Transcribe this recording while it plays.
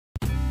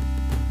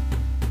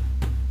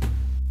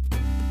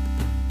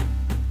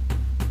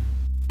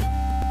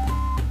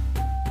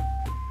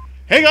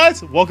Hey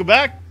guys, welcome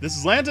back. This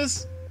is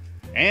Lantis,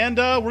 and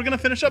we're gonna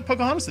finish up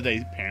Pocahontas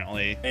today.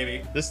 Apparently,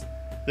 maybe this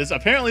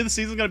apparently the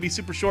season's gonna be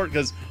super short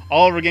because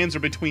all of our games are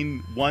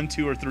between 1,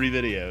 2, or 3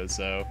 videos.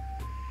 So,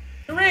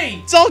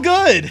 hooray! It's all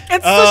good.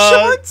 It's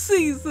the short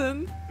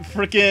season.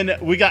 Freaking,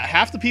 we got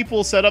half the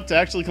people set up to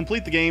actually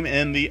complete the game,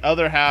 and the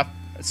other half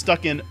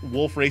stuck in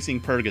wolf racing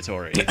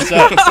purgatory.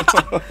 So,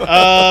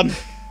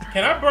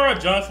 can I borrow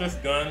John Smith's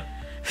gun?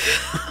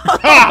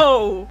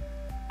 Oh.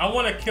 I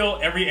want to kill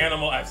every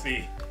animal I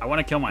see. I want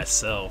to kill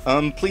myself.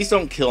 Please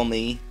don't kill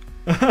me.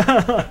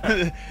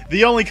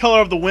 The only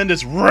color of the wind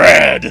is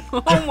red.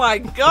 Oh my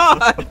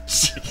god.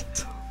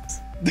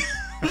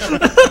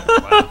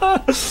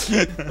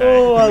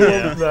 Oh, I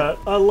love that.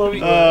 I love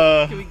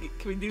that.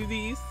 Can we do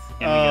these?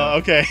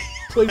 Okay.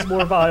 Please,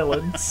 more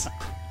violence.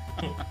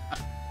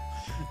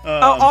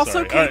 Also,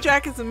 sorry.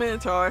 K-Jack is a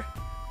Minotaur.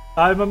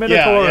 I'm a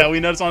Minotaur. Yeah, we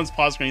noticed on his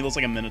pause screen he looks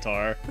like a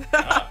Minotaur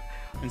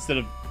instead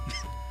of.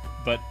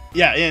 But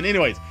yeah, and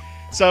anyways,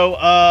 so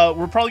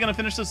we're probably gonna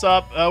finish this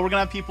up. We're gonna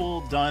have people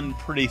done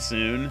pretty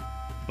soon,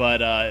 but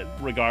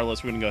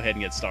regardless, we're gonna go ahead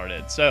and get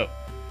started. So,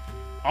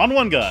 on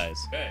one, guys.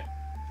 Okay.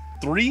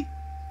 3,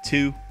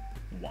 2,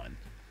 1.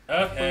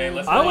 Okay,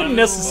 let's I go wouldn't on.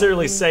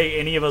 necessarily say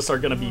any of us are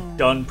going to be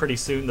done pretty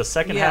soon. The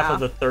second half of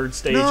the third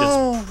stage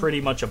is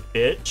pretty much a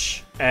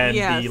bitch, and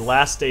the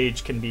last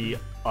stage can be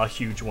a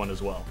huge one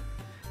as well.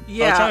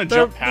 Yeah,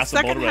 the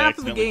second half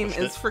of the game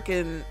is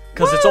freaking...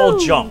 Because it's all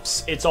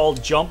jumps. It's all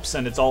jumps,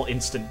 and it's all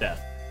instant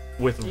death.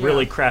 With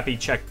really crappy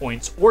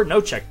checkpoints, or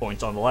no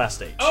checkpoints on the last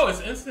stage. Oh,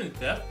 it's instant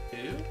death,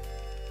 too?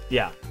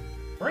 Yeah.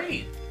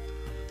 Great.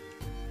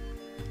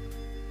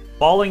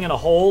 Falling in a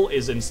hole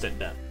is instant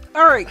death.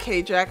 Alright,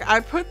 K-Jack, I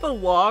put the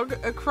log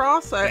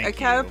across. I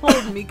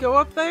catapulted Miko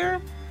up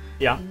there.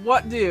 Yeah.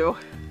 What do?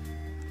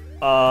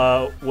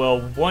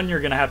 Well, one,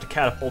 you're going to have to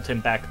catapult him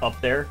back up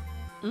there.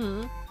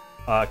 Mm-hmm.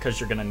 Because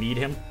you're going to need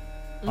him.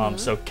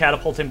 So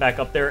catapult him back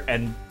up there,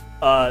 and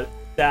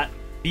that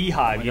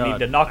beehive, you need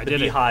to knock the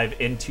beehive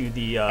into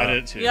the... I did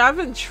it too. Yeah, I've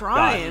been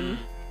trying.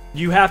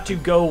 You have to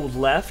go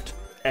left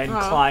and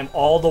climb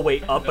all the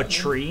way up a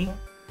tree.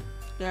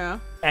 Yeah.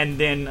 And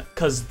then,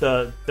 because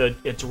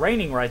it's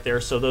raining right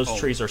there, so those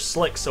trees are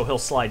slick, so he'll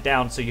slide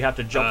down. So you have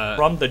to jump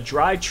from the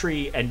dry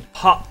tree and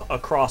hop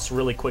across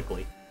really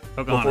quickly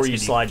before you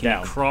slide down.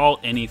 Can you crawl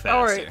any faster?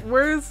 Alright,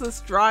 where is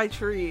this dry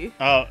tree?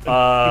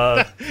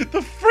 The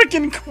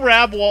freaking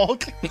crab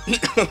walk.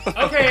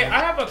 Okay, I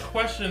have a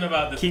question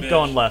about this Keep bitch.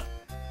 going left.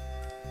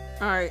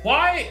 Alright.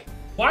 Why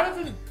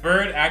doesn't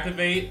Bird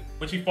activate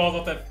when she falls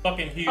off that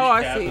fucking huge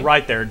I cabin? see.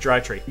 Right there,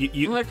 dry tree.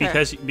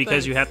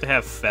 Because you have to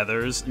have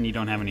feathers, and you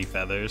don't have any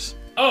feathers.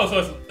 Oh,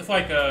 so it's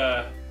like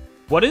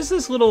What is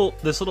this little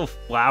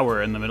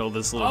flower in the middle of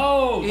this little?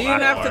 Oh, You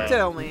didn't have to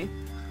tell me.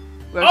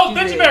 But Oh,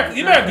 bitch,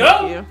 you better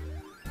go!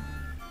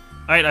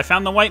 All right, I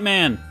found the white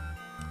man.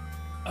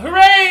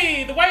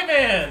 Hooray! The white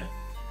man!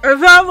 I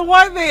found the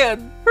white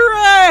man!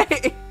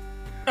 Hooray!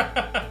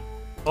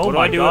 Oh What do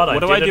my I do? god, What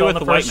do I I did do it with on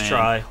the the white first man?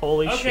 try.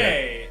 Holy shit.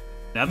 Okay.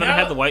 Now that I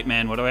have the white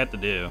man, what do I have to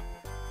do?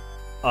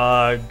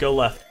 Go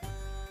left.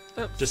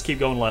 Oops. Just keep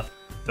going left.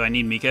 Do I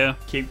need Miko?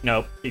 Keep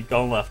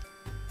going left.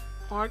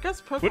 Well, I guess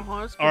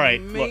Pocahontas All right,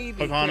 could look, maybe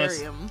Pocahontas.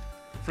 carry him.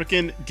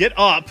 Freaking get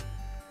up.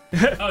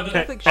 Oh,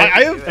 I think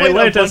I have played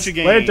a bunch of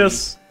games.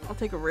 Lantis, I'll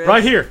take a risk.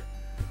 right here.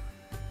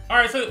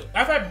 Alright, so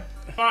after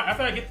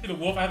I get to the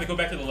wolf, I have to go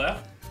back to the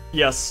left?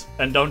 Yes,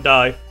 and don't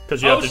die,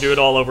 because you have to do it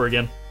all over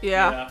again.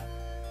 Yeah. Alright,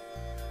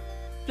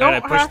 I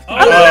Don't pushed-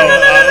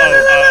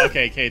 have to.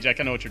 Okay, K-Jack,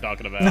 I know what you're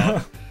talking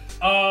about.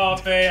 Oh,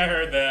 Faye, I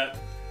heard that.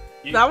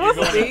 That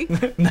wasn't me.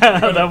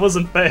 No, that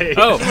wasn't Faye.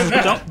 Oh,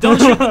 don't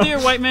shoot the deer,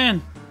 white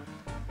man.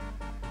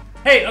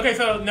 Hey, okay,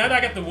 so now that I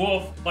get the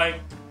wolf, like,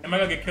 am I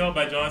gonna get killed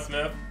by John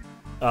Smith?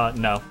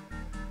 No.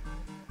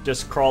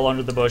 Just crawl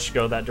under the bush,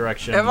 go that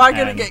direction. Am I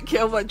gonna and get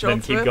killed by John then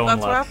keep Smith? going That's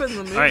what left. happens in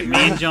the movie. All right, me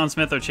and John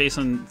Smith are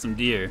chasing some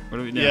deer.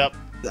 What are we doing? Yep.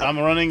 I'm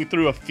running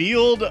through a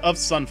field of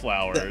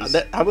sunflowers.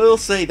 I will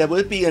say that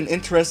would be an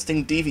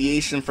interesting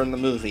deviation from the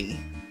movie.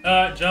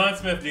 John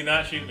Smith, do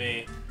not shoot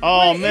me.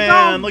 Oh Wait, it's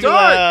all man, look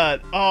dark.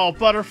 at that! Oh,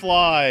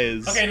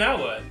 butterflies. Okay, now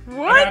what?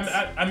 What?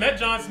 I met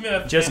John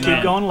Smith. Just and,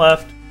 keep going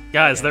left.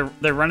 Guys,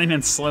 they're running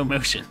in slow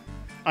motion.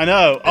 I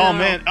know. Oh Ow.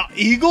 man,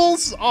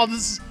 eagles! Oh,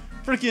 this is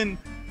freaking.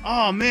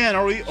 Oh man,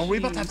 are we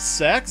about to have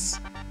sex?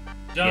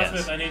 John Yes.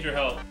 Smith, I need your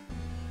help.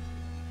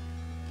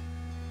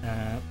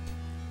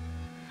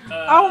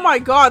 Oh my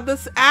god,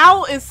 this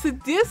owl is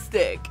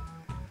sadistic.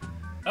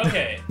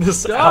 Okay.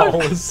 This Doug.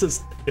 owl is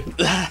just...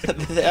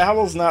 The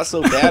owl's not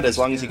so bad as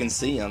long as you can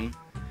see him.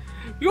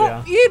 You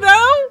know?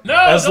 No!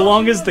 As don't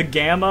long shoot as him. the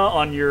gamma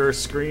on your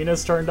screen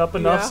is turned up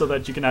enough Yeah. so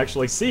that you can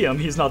actually see him,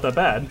 he's not that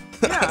bad.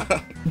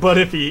 Yeah. But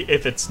if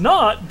it's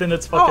not, then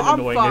it's fucking I'm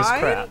annoying as fine.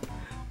 crap.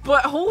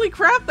 But holy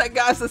crap, that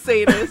guy's a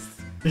sadist.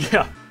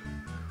 Yeah.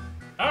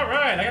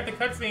 Alright, I got the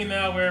cutscene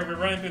now where we're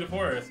running through the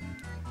forest.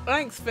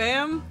 Thanks,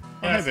 fam.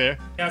 Oh, hey, bear.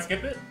 Can I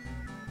skip it?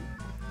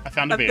 I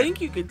found a I bear.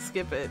 think you could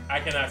skip it. I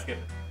cannot skip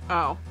it.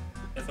 Oh.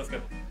 Yes, let's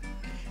skip it.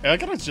 Yeah, I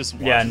gotta just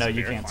watch Yeah, this no,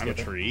 you bear can't climb a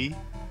skip it. tree.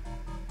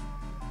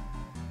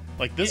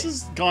 Like, this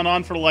has gone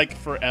on for, like,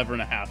 forever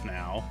and a half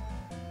now.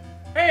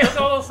 Hey, look at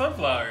all those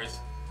sunflowers.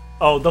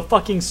 Oh, the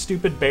fucking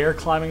stupid bear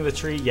climbing the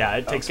tree. Yeah,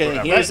 it takes forever.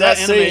 Here's that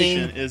that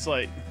animation scene. is,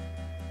 like...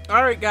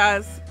 Alright,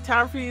 guys.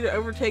 Time for you to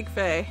overtake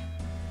Faye.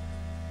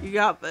 You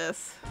got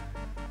this.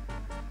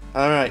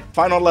 Alright,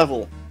 final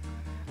level.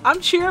 I'm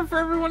cheering for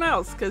everyone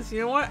else, because you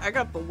know what? I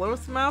got the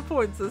lowest amount of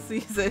points this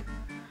season.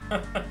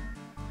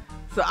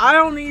 So I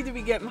don't need to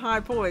be getting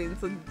high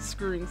points and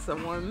screwing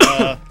someone.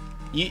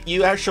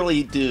 You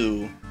actually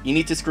do. You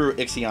need to screw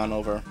Ixion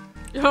over.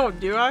 Oh,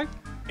 do I?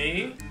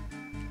 Me?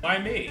 Why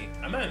me?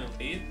 I'm not in the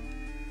lead.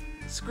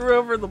 Screw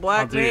over the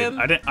black dude,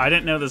 man? I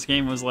didn't know this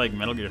game was like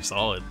Metal Gear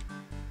Solid.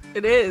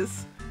 It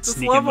is. This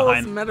Sneaking level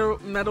behind-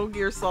 is Metal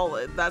Gear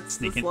Solid. That's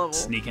this level.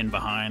 Sneaking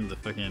behind the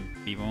fucking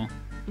people.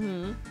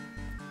 Mm-hmm.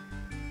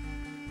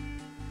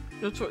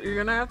 That's what you're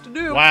gonna have to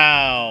do.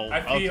 Wow.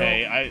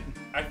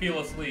 I feel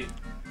asleep.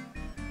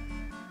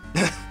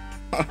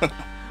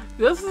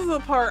 This is the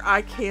part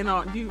I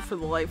cannot do for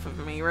the life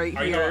of me right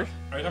Are you here.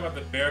 talking about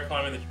the bear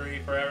climbing the tree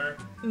forever?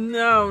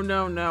 No.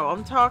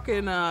 I'm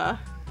talking,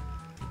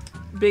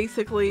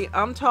 basically,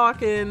 I'm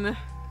talking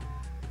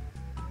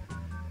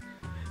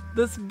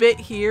this bit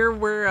here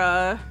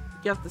where,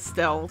 you have to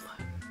stealth.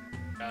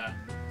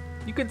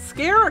 You could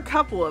scare a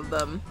couple of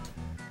them.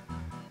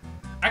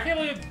 I can't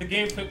believe the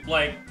game took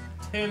like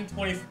 10,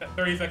 20,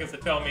 30 seconds to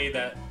tell me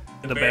that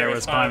The bear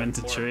was climbing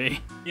the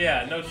tree.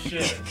 Yeah, no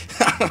shit.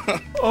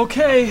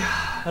 Okay,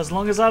 as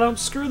long as I don't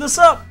screw this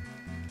up.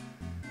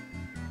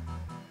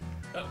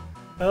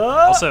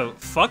 Also,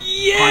 fuck.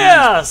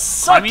 Yeah,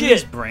 suck climbing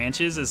these it.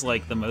 branches is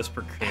like the most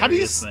precarious. How do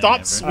you thing stop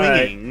ever.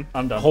 swinging? Right,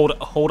 I'm done.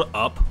 Hold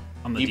up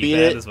on the You beat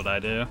D-pad it? is what I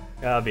do.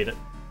 Yeah, I beat it.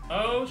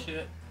 Oh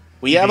shit.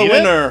 We have a beat it?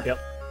 winner. Yep.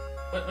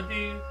 What do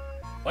you...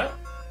 What?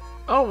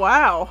 Oh,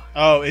 wow.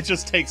 Oh, it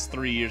just takes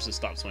 3 years to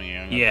stop swinging.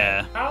 Okay.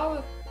 Yeah,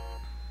 How?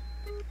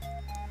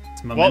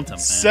 it's Well, momentum, man.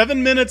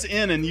 7 minutes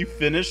in and you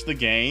finish the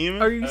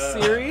game? Are you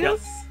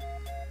serious?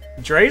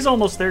 Dre's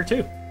almost there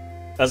too.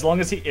 As long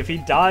as if he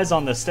dies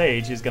on the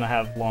stage, he's gonna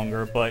have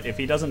longer. But if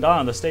he doesn't die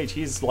on the stage,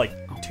 he's like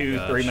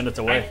 2-3 minutes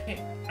away.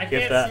 I If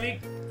can't that.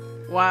 sneak.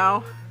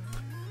 Wow.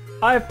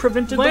 I have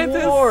prevented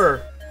Lantis. the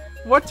war.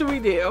 What do we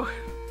do?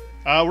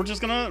 We're just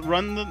gonna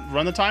run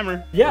the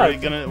timer. Yeah.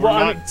 We're well, I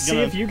not mean, see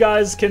gonna... if you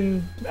guys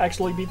can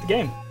actually beat the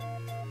game.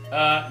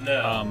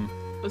 No.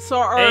 So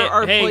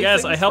our Hey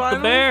guys, I placings helped the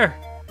final? bear.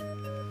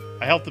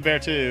 I helped the bear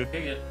too.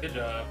 Good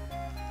job.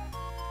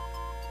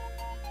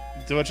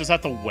 Do I just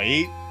have to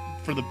wait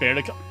for the bear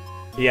to come?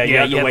 Yeah, you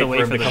Yeah, have to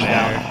wait for him to come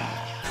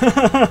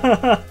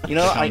down. You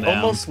know, I Calm down.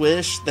 almost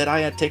wish that I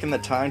had taken the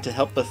time to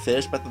help the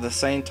fish, but at the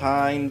same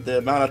time, the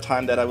amount of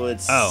time that I would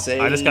Oh, say...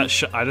 I just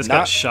got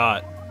got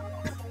shot.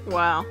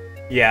 Wow.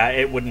 Yeah,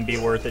 it wouldn't be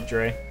worth it,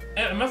 Dre.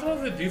 Am I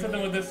supposed to do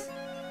something with this?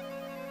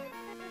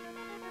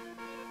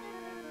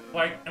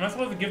 Like, am I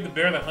supposed to give the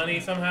bear the honey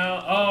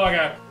somehow? Oh, I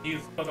gotta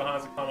use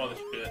Pocahontas to calm all this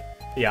shit.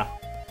 Yeah.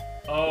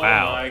 Oh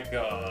Wow. my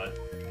god.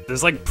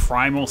 There's like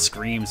primal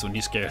screams when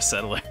you scare a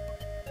settler.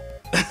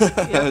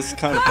 It's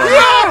kind of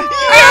funny.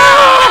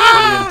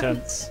 Pretty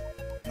intense.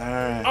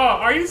 Alright. Oh,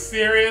 are you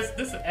serious?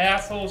 This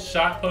asshole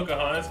shot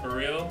Pocahontas for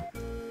real?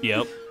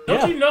 Yep. Don't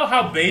Yeah. you know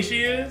how base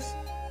she is?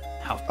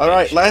 How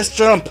Alright, bitch. last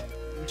jump.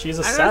 She's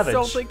a I just savage.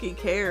 don't think he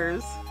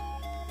cares.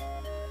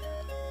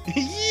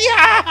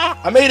 Yeah!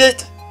 I made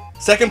it.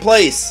 Second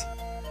place.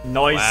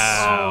 Nice.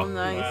 Wow. Oh,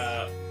 nice.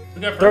 Wow.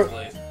 Who got Throw- first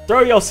place?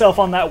 Throw yourself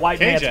on that white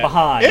man's KJ.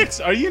 behind. Ix,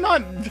 are you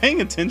not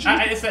paying attention?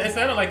 It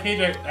sounded like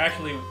KJ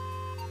actually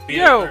beat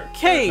Yo, her.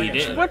 Cage,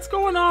 did. what's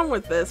going on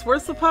with this?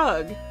 Where's the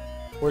pug?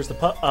 Where's the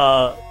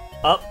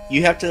up?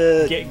 You have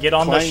to Get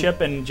on the climb-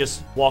 ship and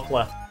just walk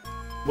left.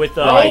 With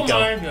Oh Right. go.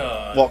 my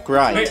god. walk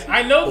right. Wait,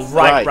 I know.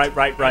 Right.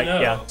 I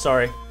know. Yeah,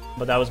 sorry,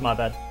 but that was my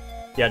bad.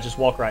 Yeah, just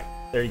walk right.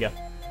 There you go.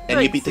 And you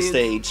Thanks, beat the dude.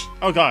 stage.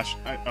 Oh gosh.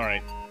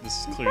 Alright.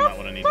 This is clearly not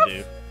what I need to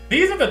do.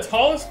 These are the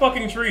tallest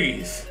fucking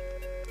trees.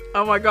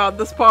 Oh my god,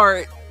 this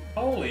part.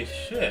 Holy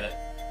shit.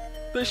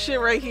 This shit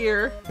right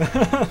here.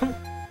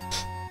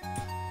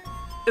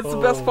 It's the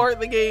best Oh. part of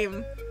the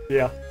game.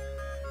 Yeah,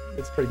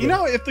 it's pretty good. You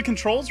know, if the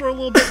controls were a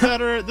little bit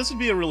better, this would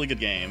be a really good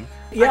game.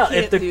 yeah, I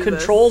if can't the do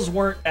controls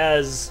weren't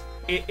as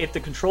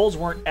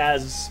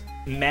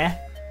meh,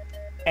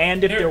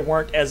 and if Here- there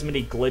weren't as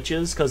many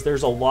glitches, because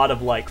there's a lot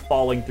of like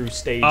falling through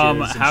stages.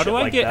 And How shit do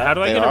I like get that. how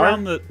do I They get are?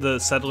 around the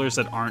settlers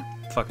that aren't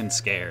fucking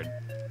scared?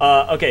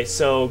 Okay,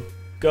 so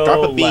go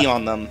Drop a bee left.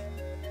 on them.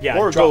 Yeah,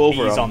 or drop go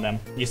over bees them. on them.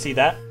 You see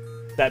that?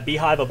 That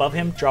beehive above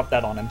him? Drop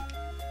that on him.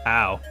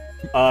 Ow.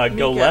 Go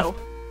Miko. left.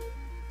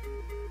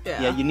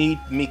 Yeah. You need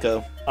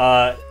Miko.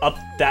 Up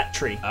that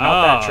tree,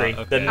 not that tree.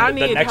 okay. I The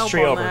need next help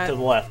tree on over that. to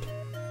the left.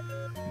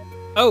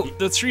 Oh,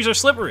 the trees are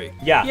slippery.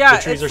 Yeah, Yeah,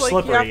 the trees are it's like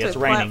you slippery. have to It's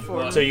raining,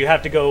 platform. so you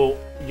have to go.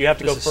 You have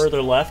to go This is-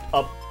 further left.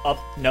 Up.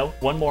 No,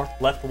 one more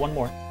left. One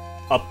more.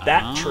 Up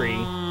that tree Oh,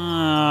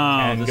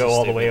 and this go is all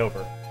the stupid. way over.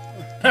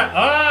 This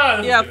Yeah,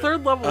 is good.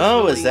 third level. Oh,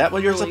 really, is that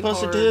what you're really supposed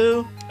hard. to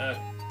do?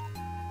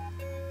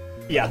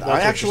 Yeah, that's I what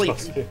you're actually-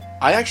 supposed to do.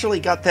 I actually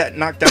got that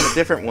knocked down a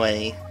different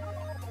way.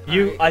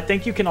 I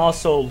think you can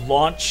also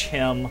launch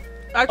him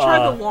I tried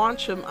to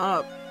launch him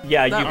up.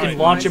 Yeah, you That can was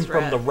launch him nice,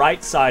 from Rat. the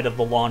right side of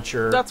the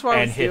launcher That's what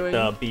I and was hit doing.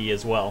 the B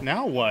as well.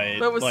 Now what?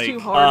 That was like, too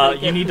hard. To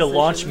You get need to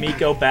launch precision.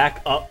 Miko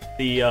back up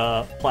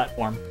the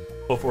platform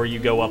before you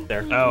go up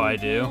there. Oh, I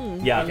do?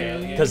 Yeah,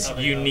 Okay, because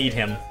okay, you okay, need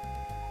okay. him.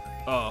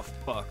 Oh,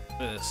 fuck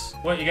this.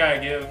 What you gotta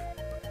give?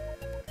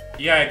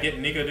 You gotta get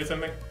Miko to do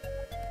something?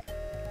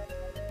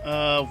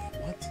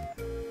 What?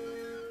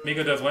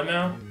 Miko does what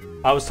now?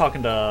 I was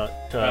talking to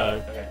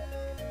Okay.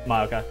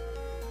 Mayoka.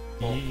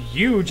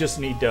 You just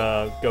need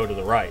to go to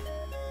the right,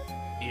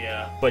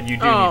 Yeah. but you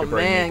do Oh need to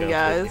bring man, Miko.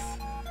 guys.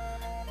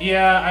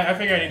 Yeah, I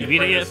figure I need You to beat it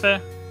bring yet, this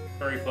Faye?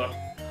 furry fluff.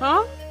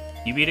 Huh?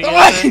 You beat it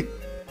yet, Faye?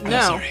 No.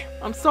 sorry.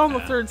 I'm still on the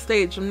third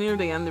stage. I'm near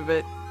the end of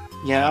it.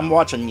 Yeah, I'm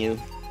watching you.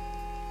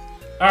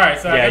 Alright,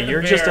 so I Yeah, got the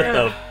you're just bear. at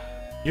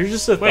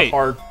the the Wait.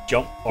 hard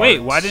jump part. Wait,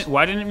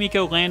 why didn't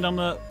Miko land on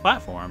the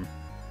platform?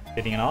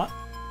 did he not?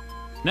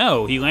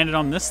 No, he landed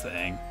on this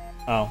thing.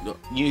 Oh,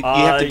 You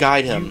have to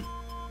guide you- him.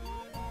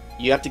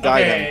 You have to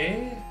guide him.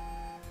 Okay.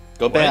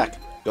 Go back.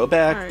 Go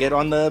back. Alright. Get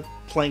on the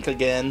plank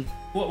again.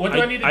 What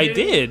do I need to I do?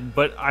 did,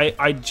 but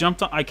I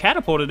jumped on, I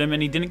catapulted him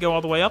and he didn't go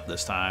all the way up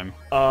this time.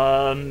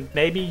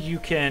 maybe you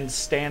can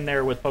stand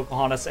there with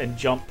Pocahontas and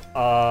jump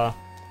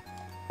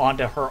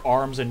onto her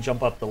arms and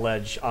jump up the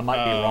ledge. I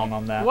might be wrong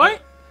on that.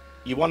 What?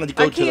 You wanted to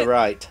go I to the can't-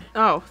 right.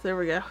 Oh, there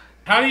we go.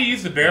 How do you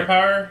use the bear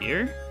power?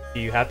 Here? Do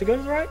you have to go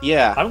to the right? I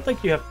Yeah. don't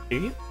think you have. Do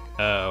you?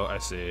 Oh, I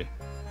see.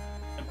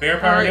 Bear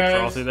power, Alright. guys?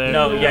 Crawl through there?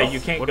 No, yeah, No. you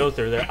can't What- go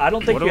through there. I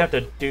don't think what you do- have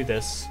to do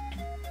this.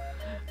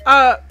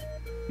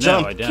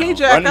 Jump. No, I don't.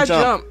 K-Jack, Run and I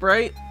jump. jump,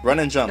 right? Run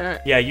and jump.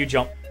 Alright, Yeah, you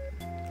jump.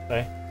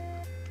 Okay,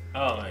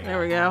 Oh my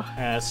there god.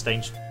 we go.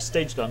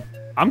 stage done.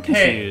 I'm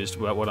confused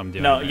about what I'm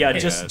doing. No, here, yeah,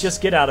 guys.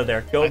 just get out of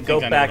there. I Go think go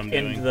I know back what I'm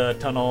into doing. the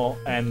tunnel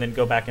and then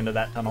go back into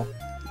that tunnel,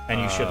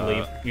 and you should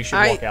leave. You should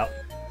I- walk out.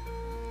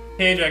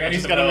 Hey, Jack, I I need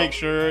just some gotta help. make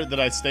sure that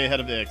I stay ahead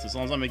of X. As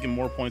long as I'm making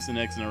more points than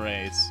X in a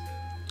race.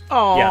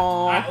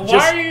 Oh. Why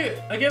Just- are you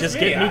against Just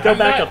me? get Miko I'm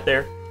back not- up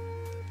there.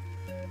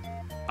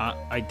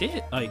 I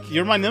did. Like,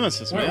 You're my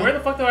nemesis, man. Where the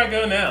fuck do I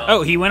go now?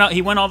 oh, he went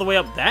all the way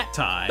up that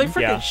time. They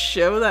freaking Yeah.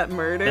 show that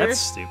murder. That's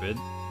stupid.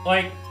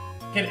 Like,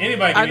 can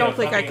anybody give I me don't a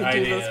think I fucking could do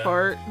idea? this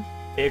part.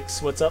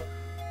 Ix, what's up?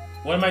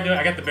 What am I doing?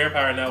 I got the bear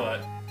power, now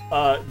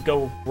what?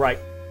 Go right.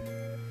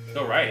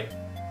 Go right.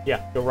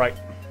 Yeah, go right.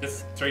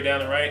 Just straight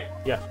down and right?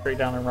 Yeah, straight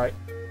down and right.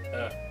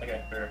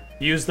 Okay, fair.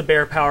 Use the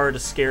bear power to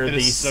scare It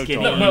is these so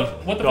skinny tall. No,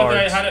 what the fuck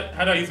guards.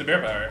 how do I use the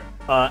bear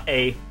power?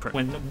 A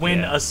when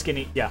yeah. a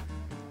skinny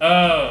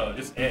Oh,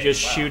 just A.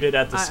 just Wow. shoot it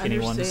at the I skinny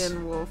ones.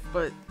 understand, Wolf,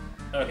 but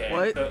Okay.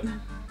 What? So,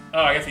 oh,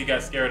 I guess he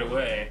got scared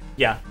away.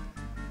 Yeah.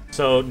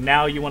 So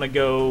now you want to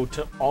go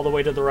to all the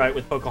way to the right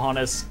with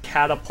Pocahontas,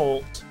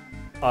 catapult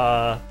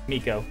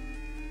Miko,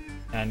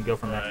 and go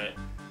from there. Alright.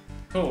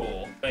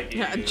 Cool. Thank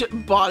you. yeah,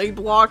 body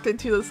blocked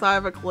into the side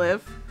of a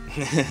cliff.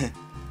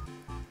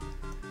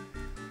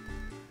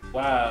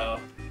 Wow.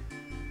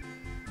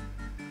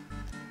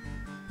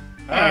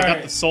 I got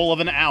Alright. the soul of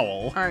an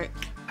owl. All right.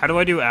 How do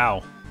I do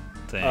owl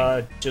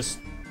thing? Just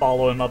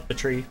follow him up the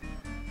tree.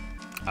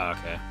 Oh,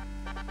 okay.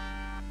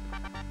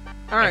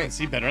 All I can right.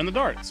 see better in the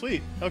dark.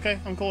 Sweet. Okay,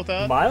 I'm cool with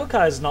that.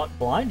 Mayokai not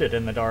blinded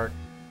in the dark.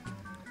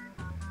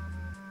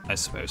 I'm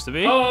supposed to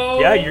be. Oh!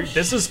 Yeah,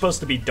 this is supposed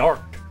to be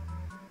dark.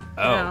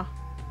 Oh. Yeah.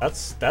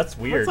 That's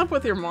weird. What's up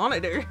with your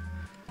monitor?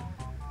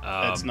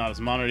 That's not his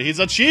monitor. He's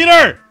a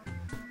cheater!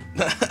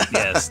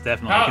 Yes,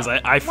 definitely. How- Because I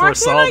Why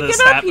foresaw can't I this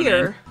get up happening.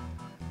 here?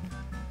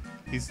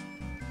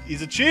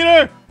 He's a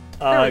cheater!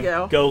 There we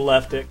go. Go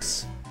left,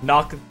 Ix.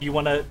 Knock. You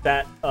want to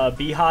that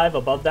beehive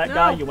above that No.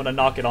 guy? You want to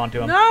knock it onto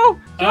him? No!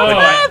 Don't Oh,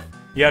 left!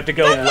 You have to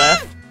go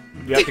left.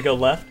 You have to go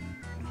left,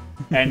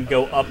 and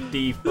go up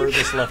the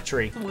furthest left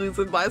tree.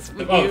 Losing my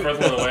speed. Oh, the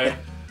first one away.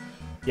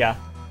 Yeah.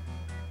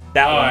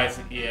 That Oh, one. I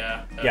see.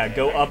 Yeah. Yeah, Okay,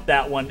 go okay. up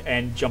that one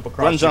and jump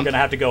across. Run, You're jump. gonna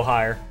have to go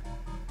higher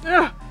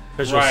Ugh.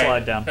 because you'll Right.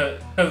 slide down.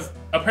 Because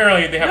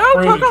apparently they have No,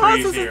 frozen Pocahontas,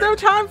 trees this here. is no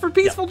time for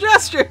peaceful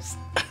gestures.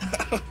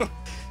 'Cause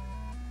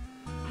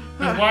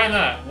why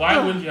not? Why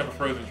wouldn't you have a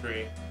frozen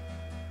tree?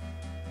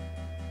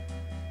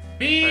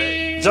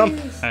 Bees! Jump.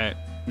 Alright.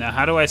 Now,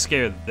 how do I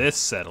scare this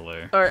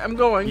settler? All right, I'm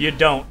going. You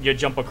don't. You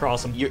jump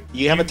across him.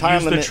 You have a time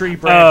Use limit. the tree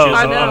branches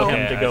I know. of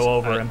him to go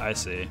over him. I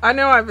see. I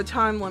know I have a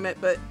time limit,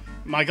 but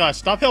My gosh,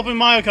 stop helping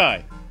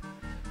Mayokai!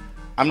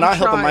 I'm not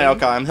helping trying.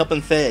 Mayokai. I'm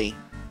helping Faye.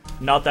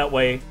 Not that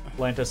way,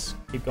 Atlantis.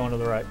 Keep going to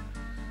the right.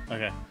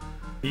 Okay.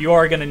 You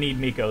are gonna need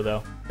Miko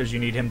though, because you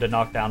need him to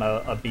knock down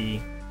a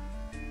bee.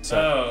 So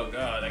Oh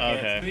god, I can't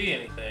Okay. see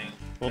anything.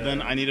 Well,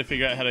 then I need to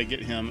figure out how to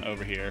get him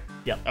over here.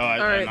 yeah, Oh, I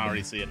Alright.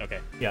 already see it. Okay,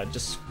 yeah.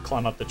 Just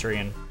climb up the tree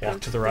and walk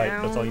to the right.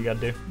 That's all you gotta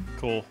do.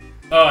 cool.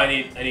 Oh, I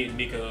need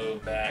Miko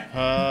back.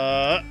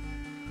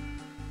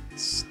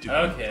 Stupid.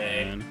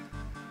 Okay.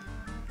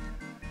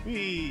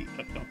 man.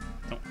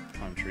 Don't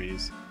climb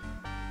trees.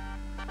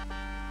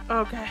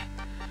 okay.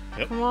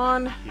 Yep. Come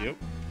on. Yep.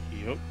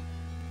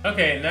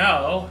 Okay,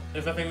 now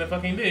there's nothing to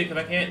fucking do because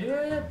I can't do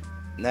it.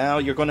 Now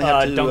you're going to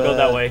have to don't go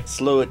that way.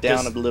 slow it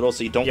down Just- a little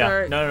so you don't. Yeah.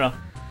 Alright. No.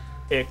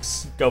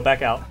 Ix, go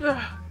back out.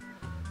 Ugh.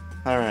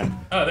 All right.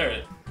 Oh, there it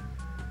is.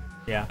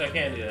 Yeah. I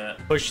can't do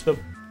that. Push the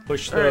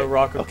Alright.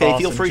 rock across. Okay,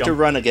 feel and free to jump.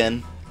 run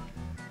again.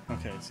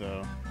 Okay,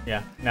 so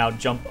Yeah. Now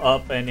jump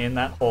up and in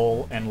that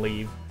hole and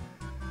leave.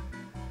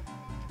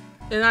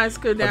 And I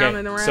just go down Okay.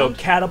 and around. So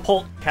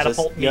catapult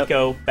yep.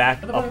 Nico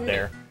back What the up fuck?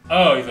 there.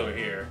 Oh, he's over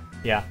here.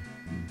 Yeah.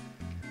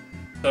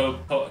 So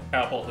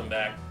catapult him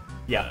back.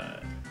 Yeah.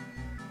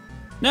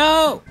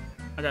 No!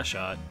 I got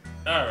shot.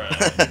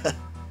 Alright.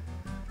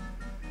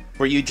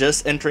 Were you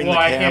just entering Well,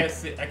 the I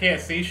camp?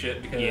 can't see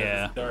shit because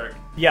Yeah. it's dark.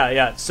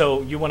 Yeah.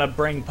 So you want to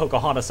bring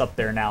Pocahontas up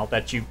there now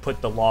that you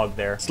put the log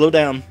there. Slow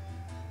down.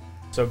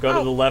 So go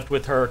to the left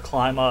with her,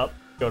 climb up,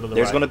 go to the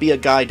There's right. going to be a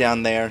guy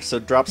down there, so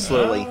drop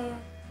slowly.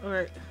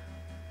 Alright.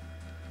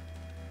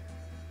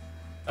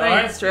 Oh, I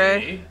Thanks, see.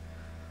 Trey.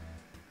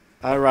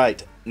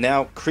 Alright,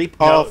 now creep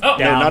off. Oh. No,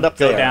 down, not up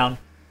go there. down,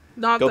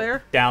 Not Go-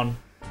 there. down.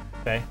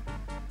 Okay.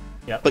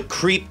 But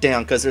creep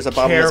down, because there's a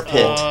bottomless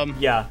Careful. pit.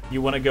 Yeah,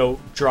 you want to go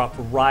drop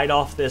right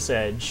off this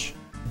edge,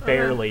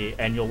 barely,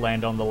 and you'll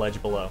land on the ledge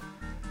below.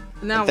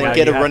 Now Then Now what?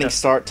 get you a have running to-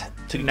 start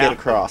to now- get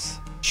across.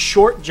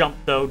 Short jump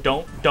though.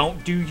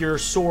 Don't do your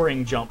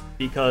soaring jump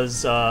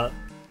because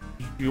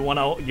you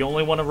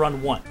only want to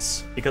run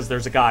once because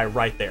there's a guy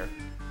right there,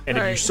 and if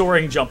you Alright.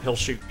 soaring jump, he'll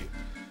shoot you.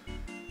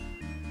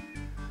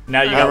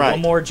 Now you got Alright.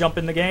 one more jump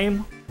in the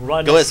game.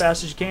 Run Go as as-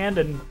 fast as you can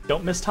and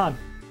don't miss time.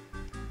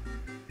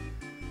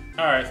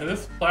 Alright, so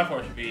this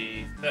platform should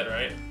be set,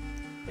 right?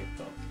 I think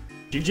so.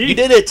 GG. You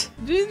did it!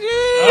 GG!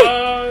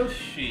 Oh,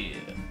 shit.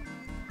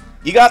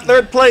 You got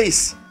third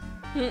place!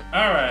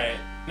 Alright,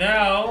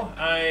 now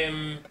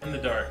I'm in the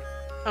dark.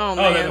 Oh,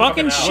 they're man.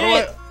 Fucking out.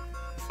 shit!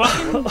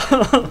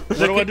 what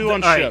do I do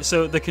on Alright, ship?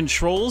 so the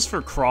controls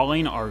for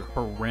crawling are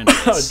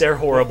horrendous. They're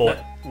horrible.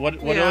 What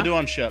do I Yeah. do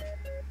on ship?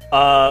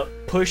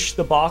 Push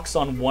the box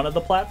on one of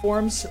the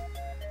platforms.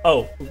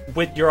 Oh,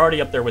 you're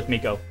already up there with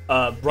Miko.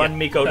 Run Yeah.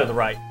 Miko to the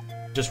right.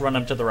 Just run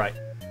him to the right.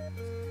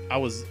 I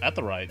was at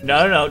the right.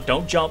 No,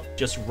 don't jump.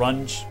 Just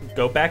run.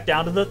 Go back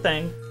down to the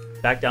thing,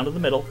 back down to the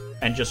middle,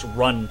 and just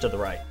run to the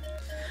right.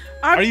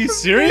 Are you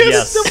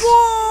serious? Yes.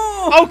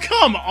 Oh,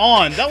 come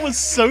on! That was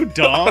so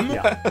dumb.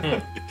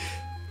 Yeah.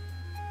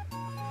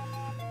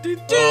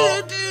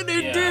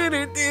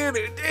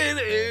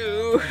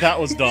 That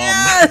was dumb.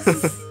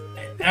 Yes!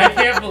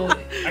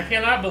 I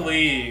cannot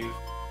believe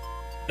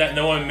that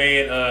no one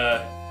made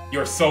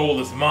 "your soul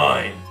is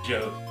mine"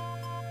 joke.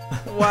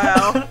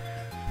 Wow.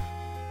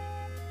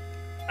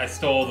 I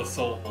stole the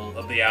soul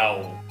of the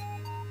owl.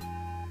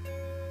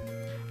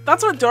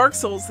 That's what Dark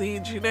Souls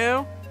needs, you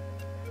know?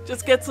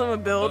 Just get some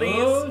abilities.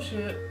 Oh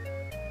shit!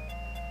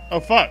 Oh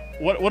fuck!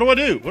 What do I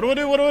do? What do I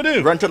do? What do I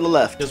do? Run to the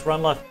left. Just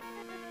run left. Go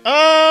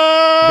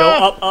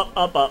Oh!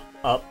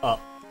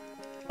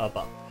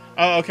 up.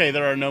 Oh, okay.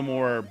 There are no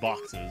more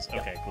boxes.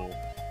 Okay, cool.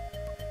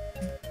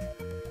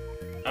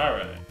 All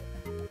right.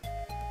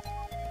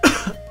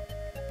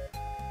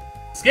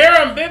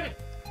 Scare him, bitch!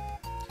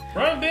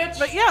 Run, bitch!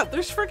 But yeah,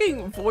 there's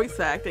freaking voice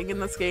acting in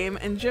this game,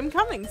 and Jim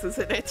Cummings is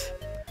in it.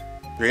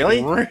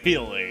 Really?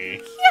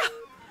 Really?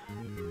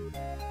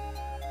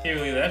 Can't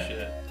believe that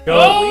shit. Go.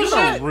 Oh What shit!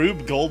 kind of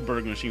Rube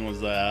Goldberg machine was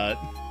that?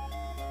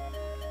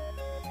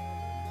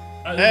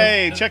 Uh,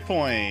 Hey, there's-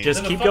 checkpoint.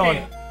 Just there's a keep fucking-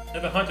 going.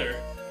 There's a hunter.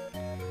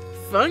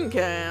 Fun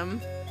cam.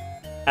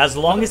 As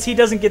long as he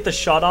doesn't get the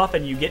shot off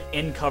and you get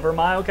in cover,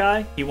 Mile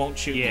Guy, he won't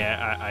shoot you.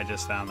 Yeah, I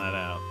just found that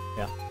out.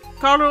 Yeah.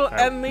 Carl Alright,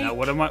 and now me.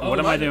 what am I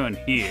Oh, doing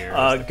here?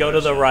 Go to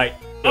the right.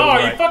 Go Oh, to are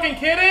the you right. fucking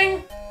kidding?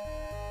 Get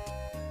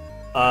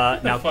the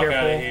Now fuck out of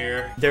careful.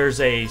 here. There's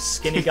a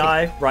skinny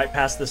guy right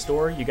past this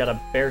door. You gotta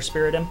bear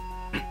spirit him,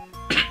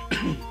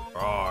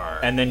 Roar.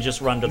 and then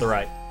just run to the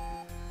right.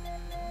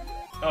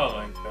 Oh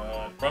my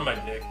god. Run my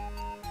dick.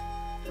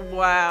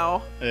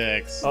 Wow.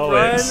 X. Oh,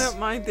 Run it's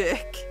my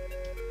dick.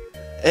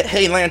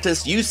 Hey,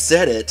 Lantis, you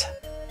said it.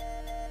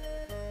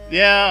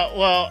 Yeah,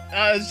 well,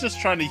 I was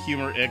just trying to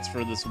humor X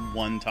for this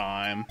one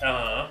time.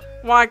 Uh-huh.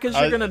 Why? Because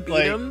you're I- gonna beat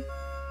like- him?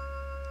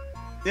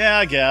 Yeah,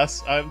 I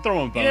guess. I'm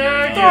throwing a boner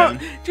Yeah, again.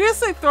 Did you just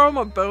say throw him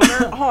a boner?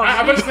 Hold I'm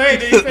on. about to say,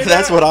 did you say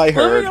That's that? what I Let me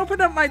heard.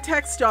 open up my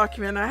text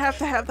document. I have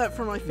to have that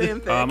for my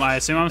fanfic. I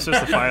assume I'm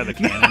supposed to fire the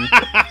cannon.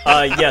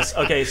 yes.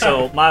 Okay,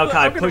 so Maokai,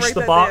 I'm gonna push write the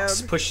that box.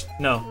 down. Push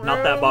no,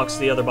 not that box.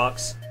 The other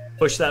box.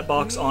 Push that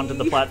box onto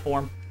the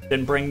platform.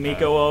 Then bring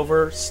Miko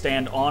over,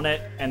 stand on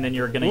it, and then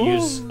you're gonna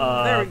use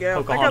there we go. I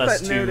got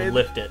Pocahontas that to noted.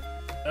 lift it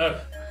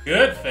Oh,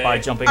 good thing. by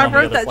jumping I on the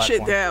wrote other that platform.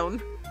 shit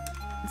down.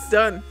 It's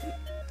done.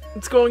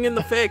 It's going in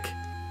the fic.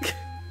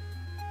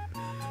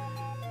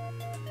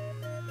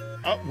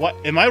 What?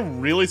 Am I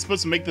really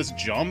supposed to make this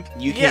jump?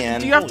 You Yeah,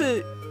 can. do you have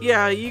to...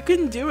 Yeah, you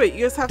can do it. You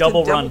just have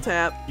Double to double run.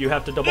 tap. You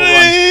have to double run,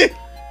 Eh!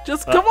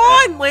 Just come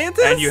on,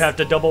 Lantis! and you have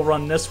to double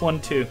run this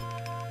one too.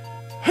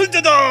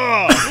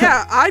 Da-da!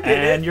 Yeah, I did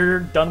And it. you're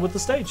done with the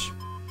stage.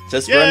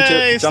 Just run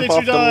Yay! to jump Stage off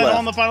 2 the done left.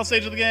 on the final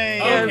stage of the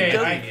game. Okay,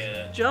 just I get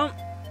it. Jump.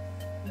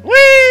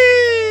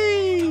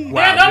 Whee!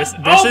 Wow, no. this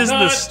Oh, is the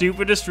God.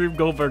 stupidest Rube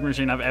Goldberg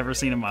machine I've ever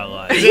seen in my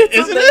life. Isn't it?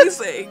 It's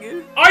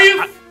amazing. Are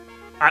you?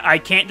 I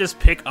can't just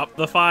pick up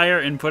the fire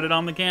and put it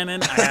on the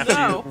cannon. I have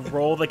No. to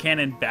roll the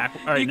cannon back.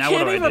 All right, You now what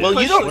can't do I even do? Well, you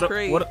push don't- the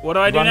crate. What do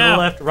I do Run to now?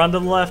 the left, run to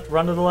the left,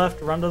 run to the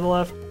left, run to the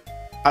left.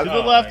 To the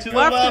left, to the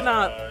Left left. and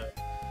up.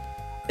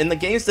 In the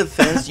game's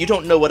defense, you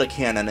don't know what a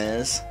cannon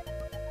is.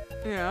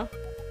 Yeah.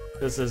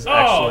 This is Oh.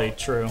 actually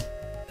true.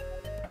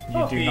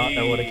 You do not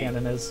know what a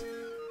cannon is.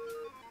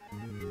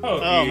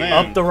 Oh, man.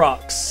 Up the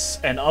rocks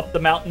and up the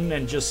mountain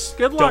and just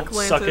Good luck, don't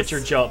suck at Lantis. your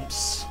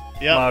jumps.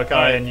 Yep, Malachi,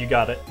 alright. and you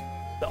got it.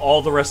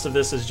 All the rest of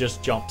this is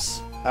just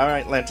jumps.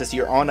 Alright, Lantis,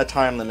 you're on a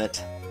time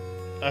limit.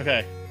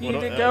 Okay. You What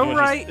need do- to go what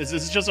right. Is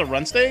this just a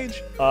run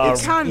stage?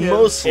 It's Kind of.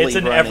 mostly It's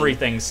an running.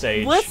 everything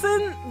stage.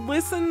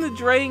 Listen to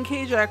Dre and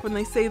Kajak when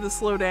they say to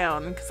slow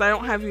down, because I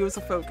don't have you as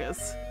a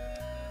focus.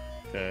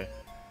 Okay.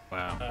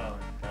 Wow. Oh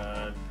my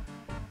god.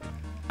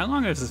 How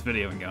long has this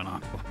video been going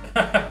on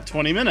for?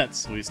 20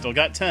 minutes. We still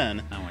got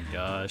 10. Oh my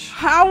gosh.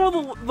 How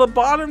will the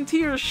bottom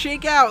tiers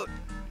shake out?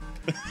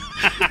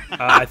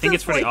 I think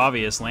it's Just pretty like-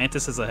 obvious.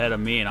 Lantis is ahead of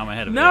me, and I'm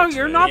ahead of No, Vix,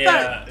 you're right? not Yeah.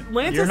 that.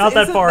 Lantis You're not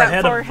that isn't far that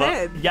ahead far of.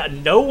 ahead. Yeah,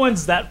 no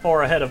one's that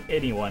far ahead of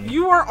anyone.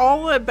 You are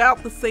all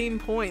about the same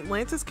point.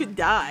 Lantis could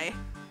die.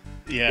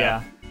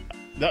 yeah.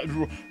 That-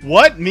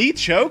 what? Me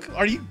choke?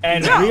 Are you?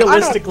 And Yeah, I don't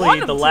realistically, want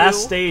him the last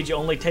to. stage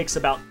only takes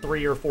about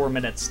 3 or 4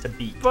 minutes to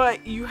beat.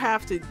 But you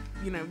have to,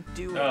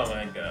 do it. Oh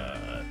my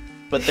god.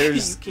 But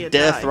there's You can't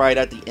death die. right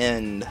at the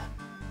end.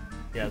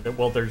 Yeah,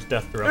 well, there's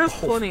death throughout There's the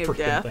whole plenty of freaking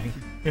death. thing.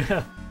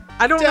 Yeah.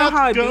 I don't know Death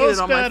how I beat goes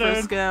it on better. my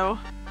first go.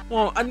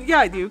 Well, yeah,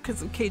 I do,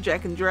 because of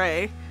Kajak and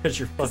Dre. Because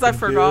you're Because fucking I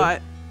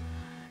forgot.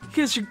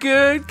 Because you're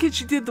good,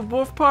 because you did the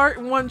wolf part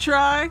in one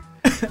try.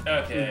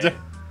 Okay.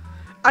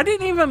 I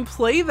didn't even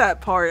play that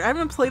part. I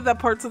haven't played that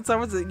part since I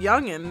was a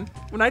youngin'.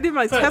 When I did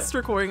my test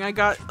recording, I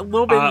got a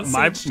little bit in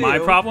my Siege 2. my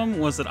problem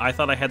was that I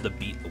thought I had to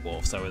beat the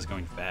wolf, so I was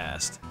going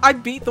fast. I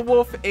beat the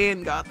wolf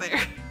and got there.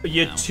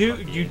 Good.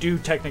 You do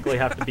technically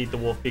have to beat the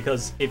wolf,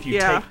 because if you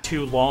Yeah. take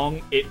too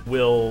long, it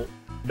will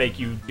make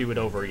you do it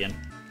over again.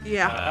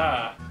 Yeah.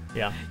 Ah.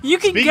 Yeah. You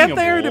can Speaking get of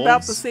there at about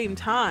wolves- the same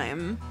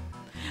time.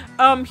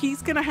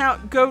 He's gonna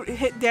go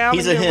hit down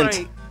He's and a go hint.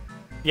 right.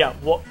 Yeah,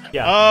 well,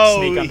 yeah. Oh,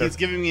 sneak under. he's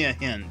giving me a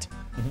hint.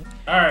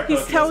 Alright, He's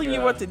Pokey, telling let's you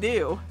go. what to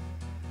do.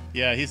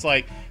 Yeah, he's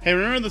like, hey,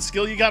 remember the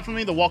skill you got from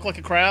me, the walk like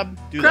a crab?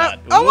 Do Crab- that.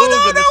 Oh, Ooh,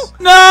 no, goodness.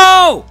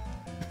 No!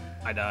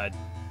 I died.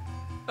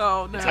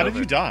 Oh no. How did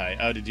you die?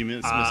 Oh, did you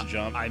miss a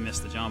jump? I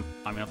missed the jump.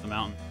 I went up the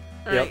mountain.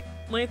 Alright,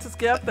 Lantis,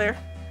 get up there.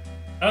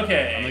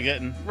 Okay. I'm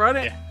getting. Run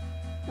it.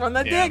 Yeah. Run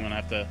that Yeah, I'm dick. gonna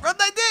have to. Run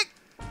that dick.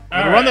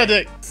 Run that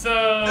dick.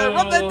 So.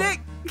 Run that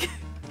dick.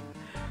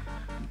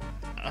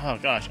 Oh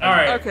gosh.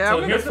 Alright. Okay, so I'm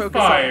gonna here's the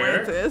focus on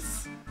fire.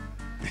 Lantis.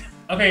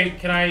 Okay,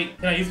 can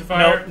I use the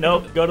fire?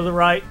 No, go to the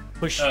right.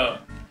 Push Oh,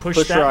 push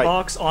Push that right.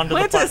 box onto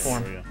Lantis! the There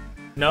platform. we go.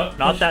 No,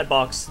 not that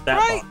box. That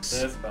Right. box.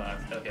 this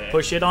box. Okay.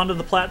 Push it onto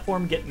the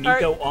platform, get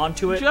Nico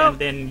onto it, Jump. and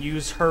then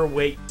use her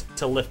weight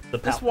to lift the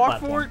Just walk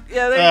platform. forward.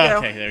 Yeah, there you go.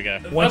 Okay, there we go.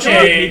 Once you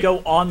Okay. get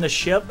Nico on the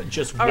ship,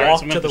 just All right, walk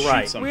so I'm gonna to have the to shoot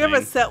right. something. We have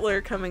a settler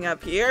coming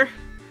up here.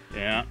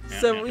 Yeah.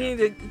 So we need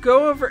to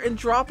go over and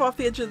drop off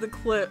the edge of the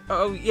cliff.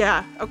 Oh,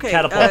 yeah. Okay.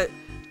 Catapult.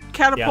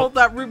 Catapult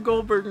that Rube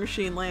Goldberg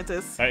machine,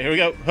 Lantis. All right, here we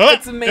go. Huh!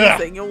 It's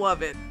amazing. You'll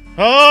love it.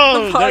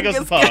 Oh, The there goes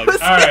the pug pug.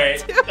 is-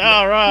 Alright.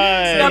 All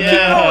right. Now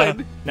yeah. keep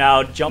going.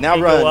 Now jump Now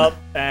Nico run. up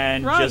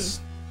and Run.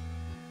 just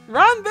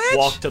Run, bitch.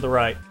 walk to the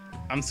right.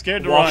 I'm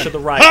scared to Walk run. to the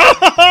right.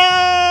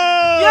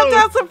 You have to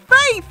have some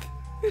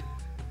faith.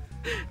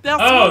 Now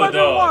swim Oh,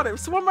 underwater.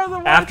 Swim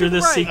underwater. After to the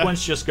this right.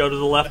 sequence, just go to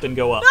the left and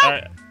go up. All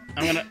right,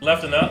 I'm gonna.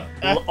 Left and up.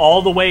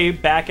 All the way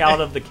back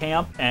out of the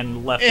camp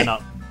and left and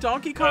up.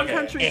 Donkey Kong Okay.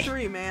 Country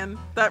 3, man.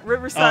 That Oh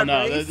Riverside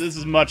no, race. this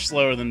is much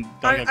slower than. Donkey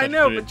Kong I Country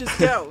know, 3. but just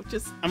go.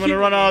 Just. I'm gonna keep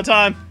run it. all the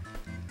time.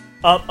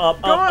 Up, up,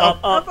 Go up,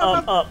 up, up,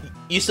 up, up.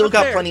 You still Up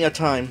got there. plenty of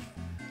time.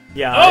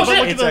 Yeah, Oh, it's, shit,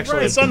 Look it's at actually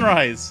the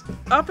sunrise.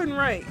 Up and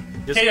right.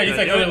 just Hey, you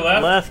said go to the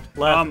left?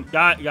 left.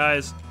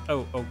 Guys.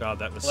 Oh god,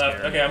 that was Left.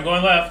 scary. Okay, I'm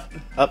going left.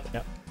 Up.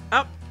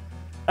 Up.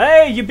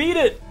 Hey, you beat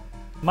it,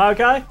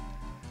 Malachi.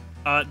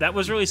 That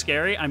was really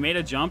scary. I made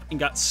a jump and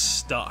got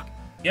stuck.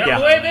 Get Yeah.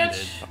 out of the way,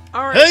 bitch.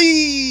 All right.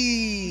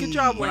 Hey! Good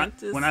job, When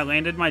Lantis. I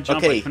landed my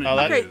jump, Okay. I couldn't Oh,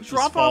 that- Okay, Just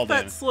drop fall off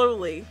that down.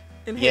 slowly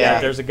and hit Yeah.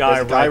 it. There's a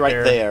guy,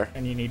 right there,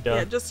 and you need to.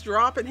 Yeah, just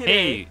drop and hit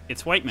Hey, it.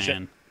 it's White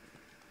Man.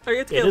 Or you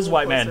have to It get a is little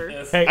White Man. closer.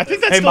 Yes. Hey, I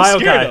think that hey, still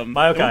scared Malachi, him.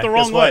 Malachi, It went the guess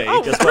wrong what? way.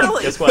 Oh, Guess what?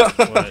 really? Guess what?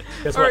 What?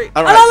 Guess All what? right.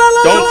 All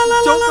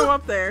right. Don't go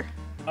up there.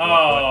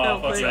 Oh,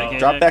 What's fuck that? yeah.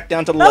 Drop back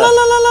down to the La, la, left.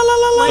 la, la, la,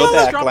 la, la, Go la.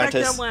 back, Drop back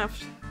Atlantis. down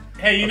left.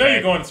 Hey, you know Okay.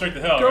 you're going straight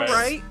to hell, Go right?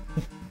 right.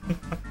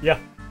 Yeah,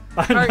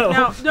 I All right, know.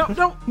 now,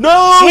 no.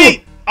 No!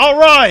 Sweet. All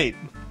right.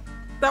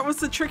 That was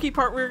the tricky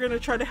part we were going to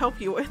try to help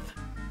you with.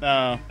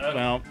 Oh,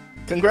 well.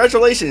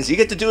 Congratulations, you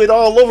get to do it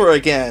all over